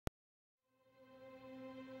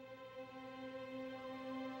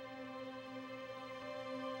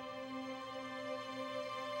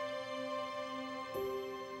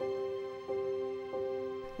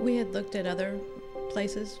We had looked at other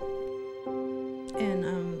places,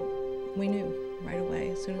 and we knew right away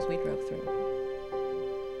as soon as we drove through.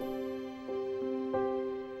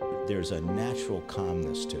 There's a natural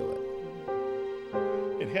calmness to it.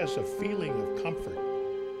 It has a feeling of comfort.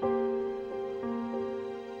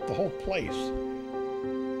 The whole place,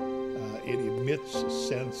 it emits a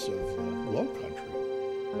sense of low country.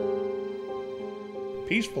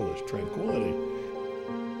 Peacefulness, tranquility.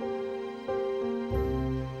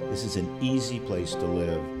 This is an easy place to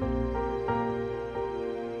live.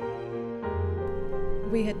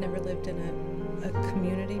 We had never lived in a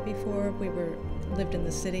community before. We lived in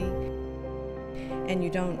the city, and you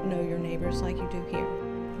don't know your neighbors like you do here.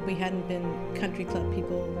 We hadn't been country club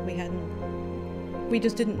people. We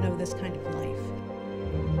just didn't know this kind of life.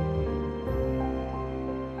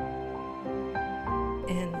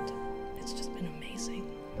 And it's just been amazing.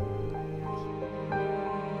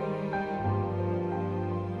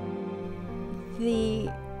 The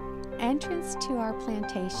entrance to our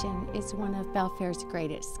plantation is one of Belfair's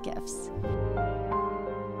greatest gifts.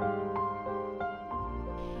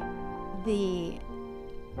 The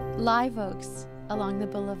live oaks along the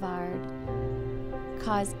boulevard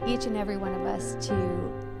cause each and every one of us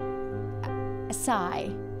to sigh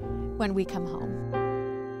when we come home.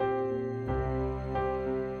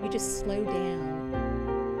 You just slow down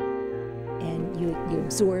and you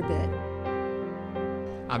absorb it.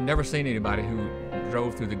 I've never seen anybody who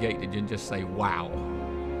drove through the gate that didn't just say, wow.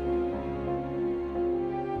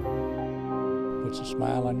 Puts a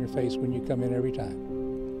smile on your face when you come in every time.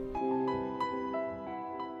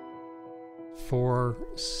 For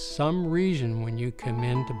some reason, when you come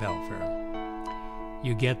into Belfair,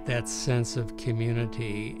 you get that sense of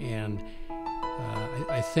community, and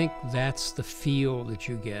I think that's the feel that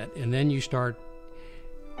you get. And then you start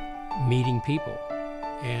meeting people,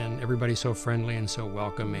 and everybody's so friendly and so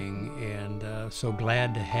welcoming and so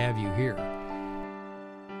glad to have you here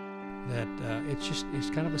that it's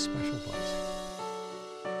kind of a special place.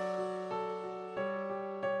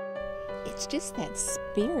 It's just that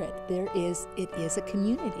spirit. It is a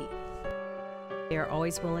community. They're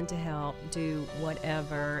always willing to help, do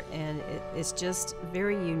whatever, and it's just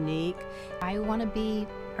very unique. I want to be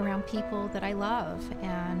around people that I love,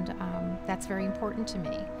 and that's very important to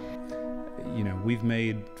me. You know, we've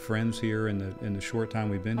made friends here in the short time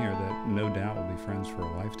we've been here that no doubt will be friends for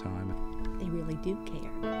a lifetime. They really do care.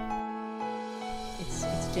 It's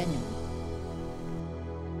genuine.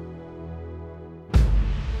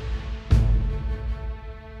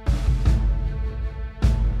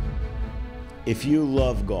 If you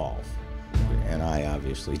love golf, and I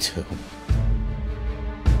obviously do,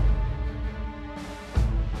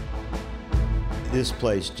 this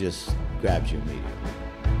place just grabs you immediately.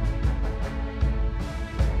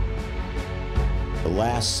 The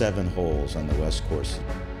last 7 holes on the West Course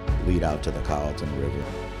lead out to the Colleton River.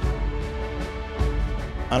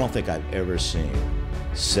 I don't think I've ever seen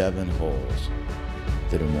 7 holes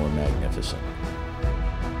that are more magnificent.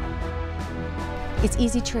 It's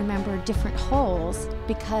easy to remember different holes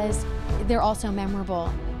because they're also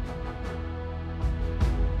memorable.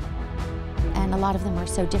 And a lot of them are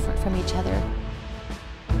so different from each other.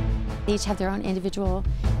 They each have their own individual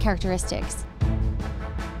characteristics.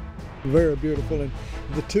 Very beautiful, and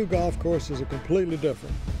the 2 golf courses are completely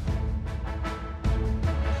different.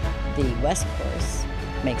 The West Course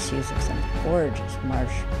makes use of some gorgeous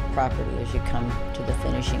marsh property as you come to the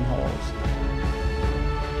finishing holes.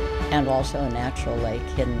 And also a natural lake,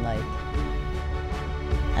 hidden lake.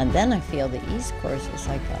 And then I feel the East Course is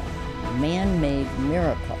like a man-made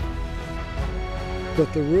miracle.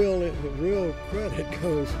 But the real credit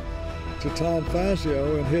goes to Tom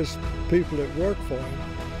Fazio and his people that work for him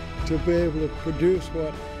to be able to produce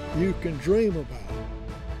what you can dream about.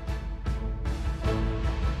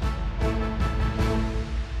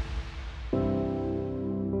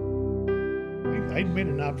 I'd made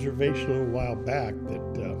an observation a little while back that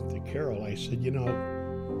to Carol, I said, you know,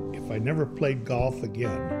 if I never played golf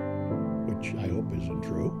again, which I hope isn't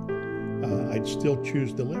true, I'd still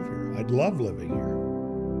choose to live here. I'd love living here.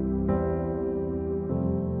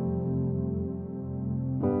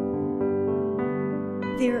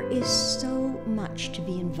 There is so much to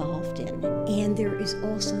be involved in, and there is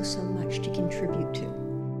also so much to contribute to.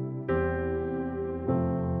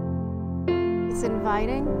 It's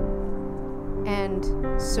inviting and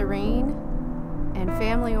serene and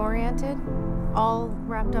family-oriented, all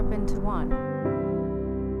wrapped up into one.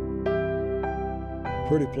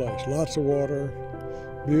 Pretty place, lots of water,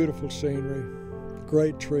 beautiful scenery,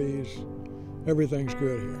 great trees, everything's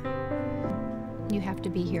good here. You have to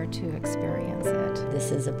be here to experience it.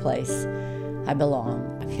 This is a place I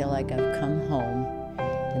belong. feel like I've come home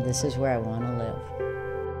and this is where I want to live.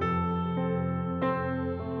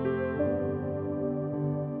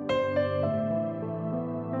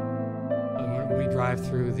 When we drive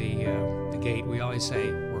through the gate, we always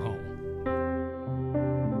say, we're home.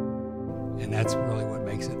 And that's really what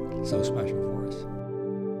makes it so special for us.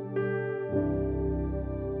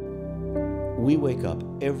 We wake up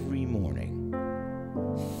every morning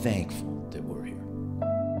thankful that we're here.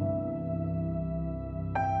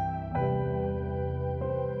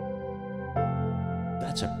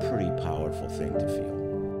 That's a pretty powerful thing to feel.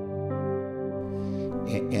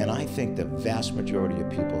 And I think the vast majority of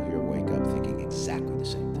people here wake up thinking exactly the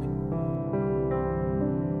same thing.